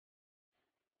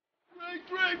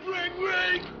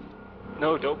Break!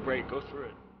 No, don't break, go through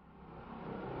it.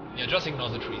 Yeah, just ignore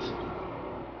the trees.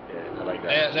 Yeah, I like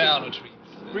that. There are no trees.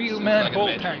 Real It's man like hold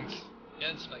in the tanks. Matrix.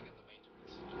 Yeah, it's like in the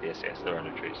Matrix. Yes, there are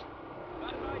no trees.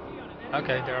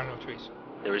 Okay, there are no trees.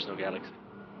 There is no galaxy.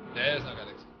 There is no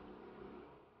galaxy.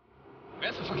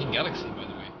 Where's the fucking galaxy, by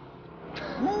the way?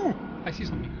 Ooh, I see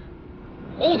something.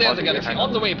 Oh, there's a galaxy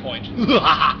on the waypoint.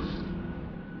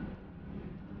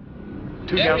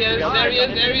 There he is, there he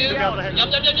is, there he is. Yum, yum,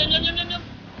 yum, yum, yum, yum, yum, yum.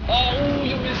 Oh,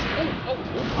 you missed.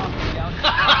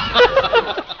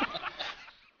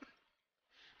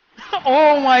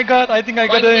 Oh my god, I think I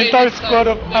got the entire squad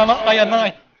of Iron 9.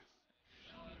 I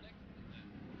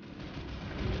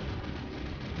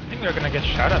think we're gonna get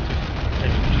shot at.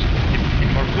 Maybe just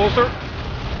get more closer.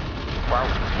 Wow.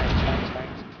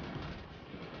 Thanks.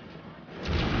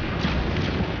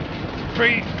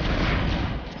 3.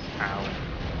 Ow.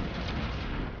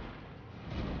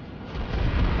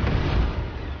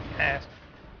 Yes.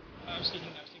 I'm sneaking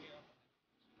up.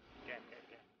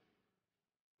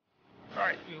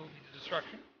 Alright, we'll need the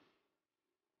destruction.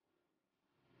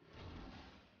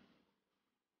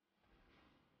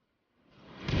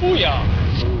 Booyah!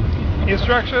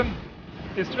 Destruction!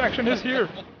 Destruction is here!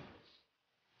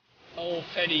 Oh,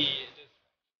 fatty.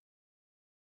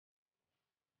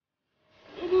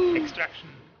 Extraction.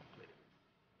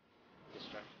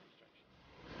 Distraction.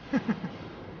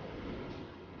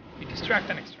 We distract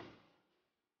and extract.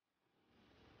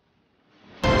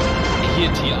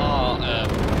 Hier TR,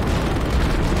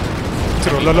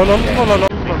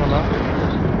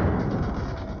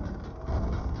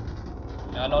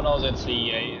 Yeah, no, that's the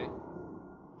EA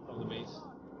from the base.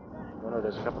 No,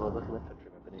 there's a couple of little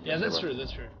infantrymen beneath. Yeah, that's true. Yeah.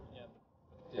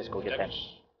 Let's go get them. Yeah,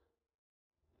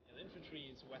 the infantry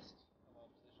is west of our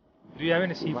position. Do you have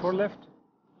any C4 left?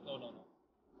 No.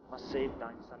 Must save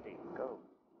 9 Sunday. Go.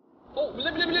 Oh,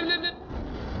 blip. Where?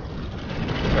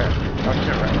 Not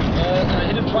sure, right? I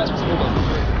hit him twice with the bullet.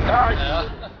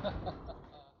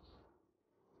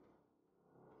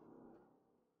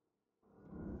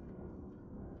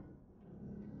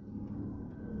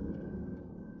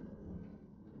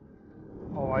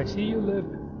 Oh, I see you live.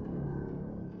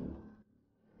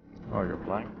 Oh, you're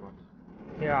flying? What?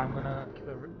 Yeah, I'm gonna kill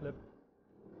a lip.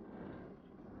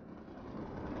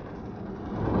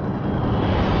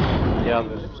 Yeah,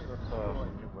 there's got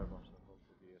new weapons that hold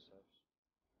the DSFs.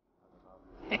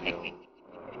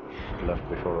 Left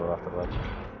before or after that.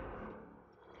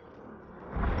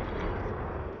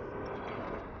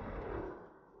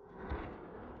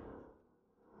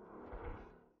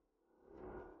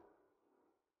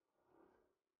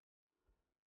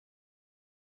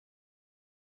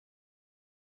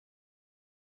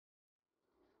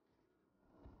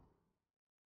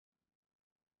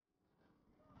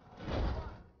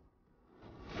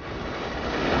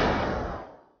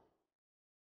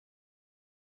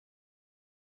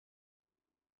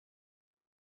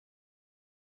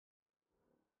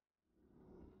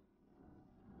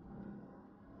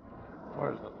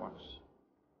 Where is that one?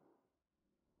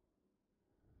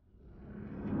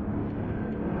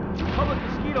 Public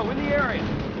mosquito in the area.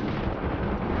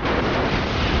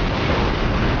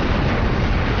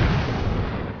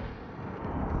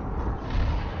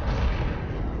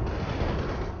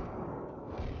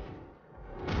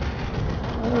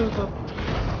 Where's the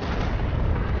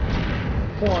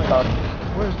point?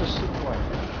 Where's the sea point?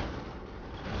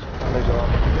 They go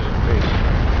on the base.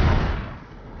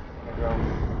 They go.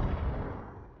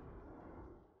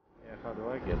 Yeah, how do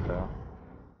I get there?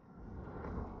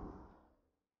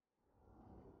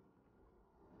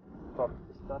 But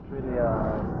it's not really a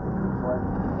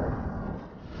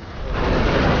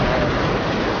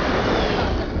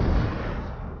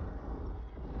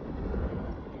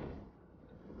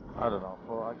I don't know.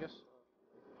 Well, I guess if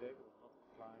they were not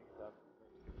flying that, they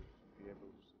would be able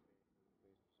to see base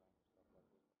design and stuff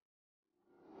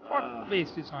like that. Fuck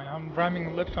base design, I'm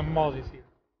ramming left on Moses here.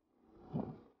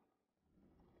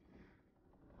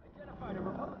 Identified a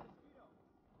Republic mosquito.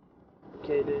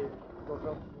 Okay, they broke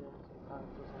up me on some time or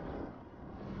something.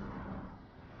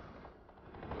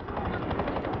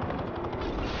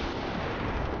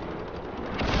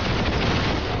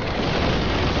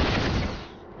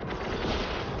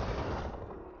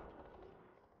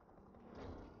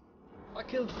 I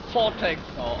killed 4 tanks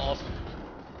now, awesome.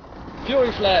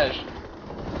 Fury Flash!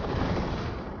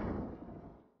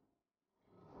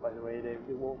 By the way, they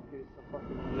won't use a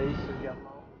fucking laser gun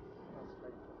now. That's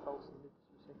like 1,000 meters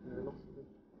per second velocity.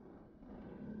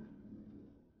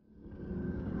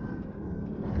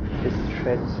 It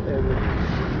shreds everything.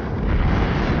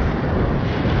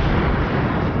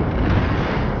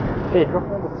 Hey, drop me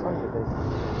on the side of this.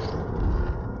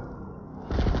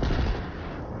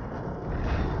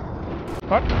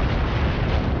 What?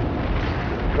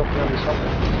 Dropping on the Sunday.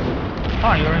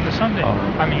 Ah, you're in the Sunday. Oh.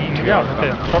 I mean, Yeah, yeah, okay.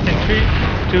 no. Drop in 3,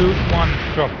 2, 1,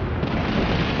 drop.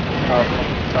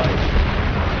 Planetside.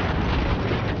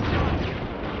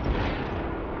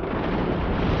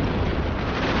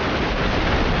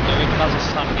 Doing Plaza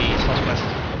Sunday, southwest.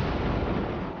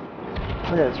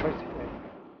 Oh yeah, it's right here.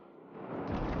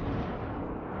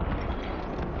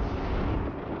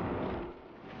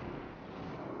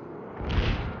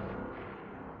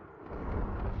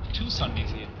 Two Sundays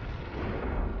here.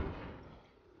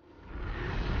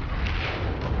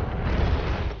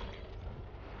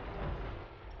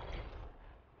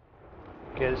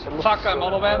 Okay, there's a lot Fuck, I'm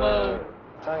out of ammo.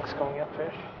 tanks coming up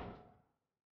here.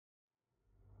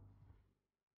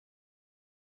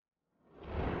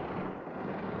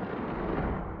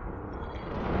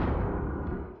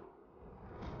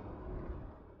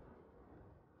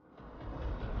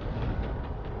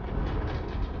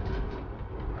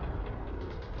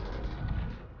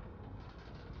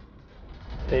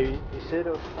 You see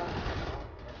those tanks?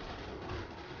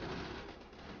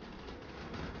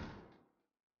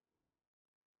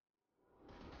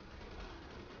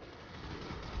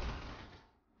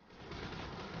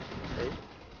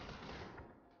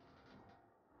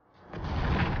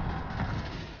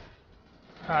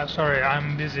 Sorry,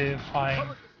 I'm busy flying,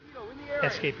 Public mosquito in the area.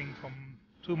 escaping from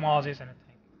 2 Mozzies and a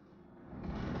tank.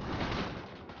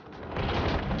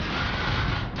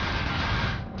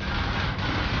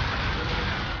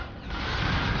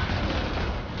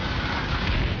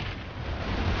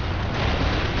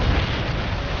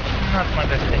 Not my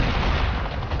best thing.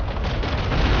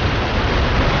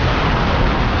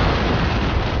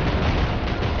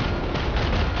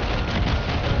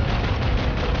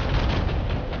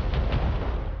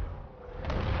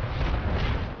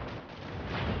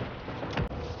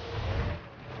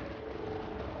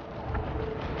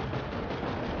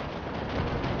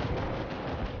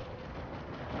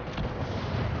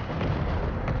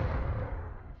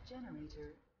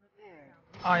 Generator repaired.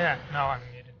 Oh yeah, now I'm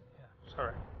muted. Yeah,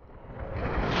 sorry.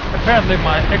 Apparently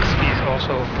my XP is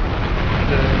also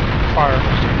the fire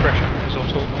suppression is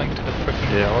also linked to the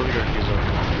freaking. Yeah, all your keys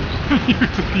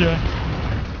are Yeah.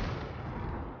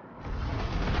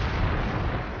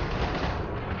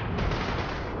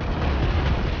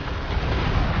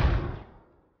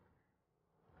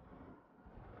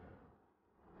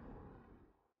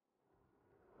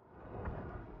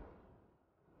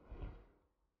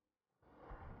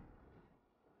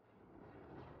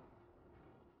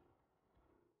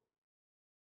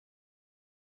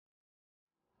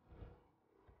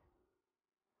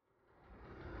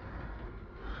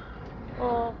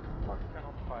 Oh, fuck,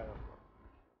 cannot fire.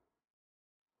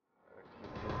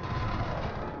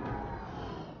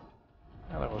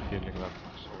 I have a feeling that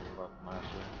it's all that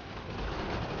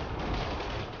massive.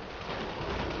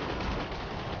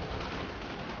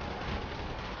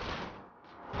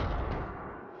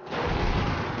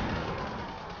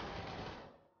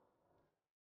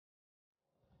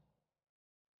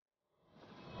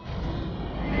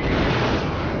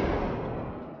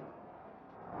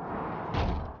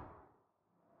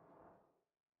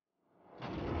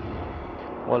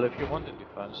 Well, if you want the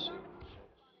defensive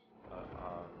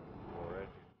already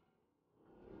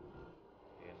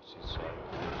in seaside,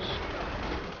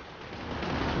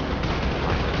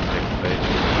 take base.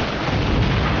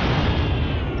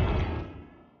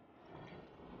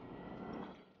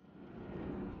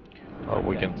 Or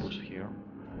we can push here.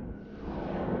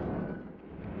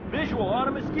 Visual on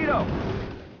a mosquito.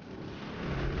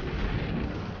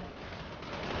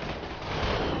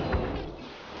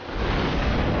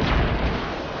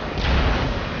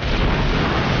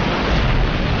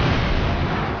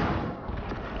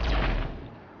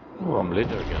 Oh, I'm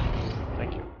leader again.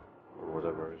 Thank you. For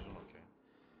whatever reason, okay.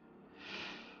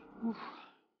 Oof.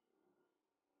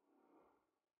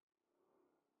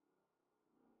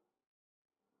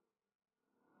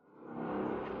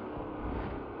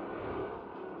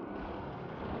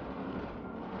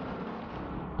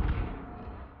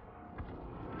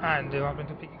 And do you want me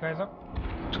to pick you guys up?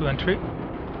 2 and 3?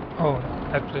 Oh,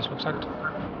 that place looks active.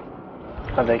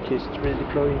 I think he's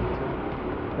redeploying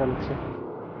to Galaxy.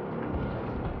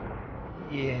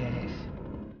 Yes.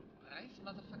 Nice,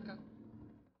 motherfucker.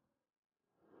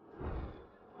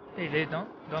 Hey, don't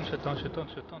shoot, don't shoot, don't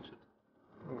shoot, don't shoot.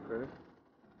 Okay.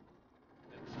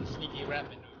 It's a sneaky ram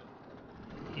maneuver.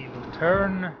 He will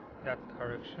turn that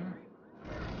direction,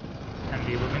 and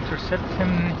we will intercept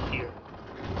him here.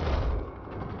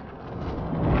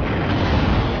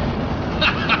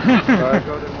 I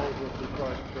got him over to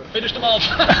try and press. Finish them off!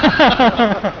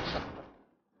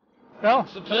 Well,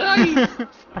 Surprise!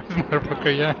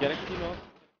 motherfucker, yeah. Get a kilo.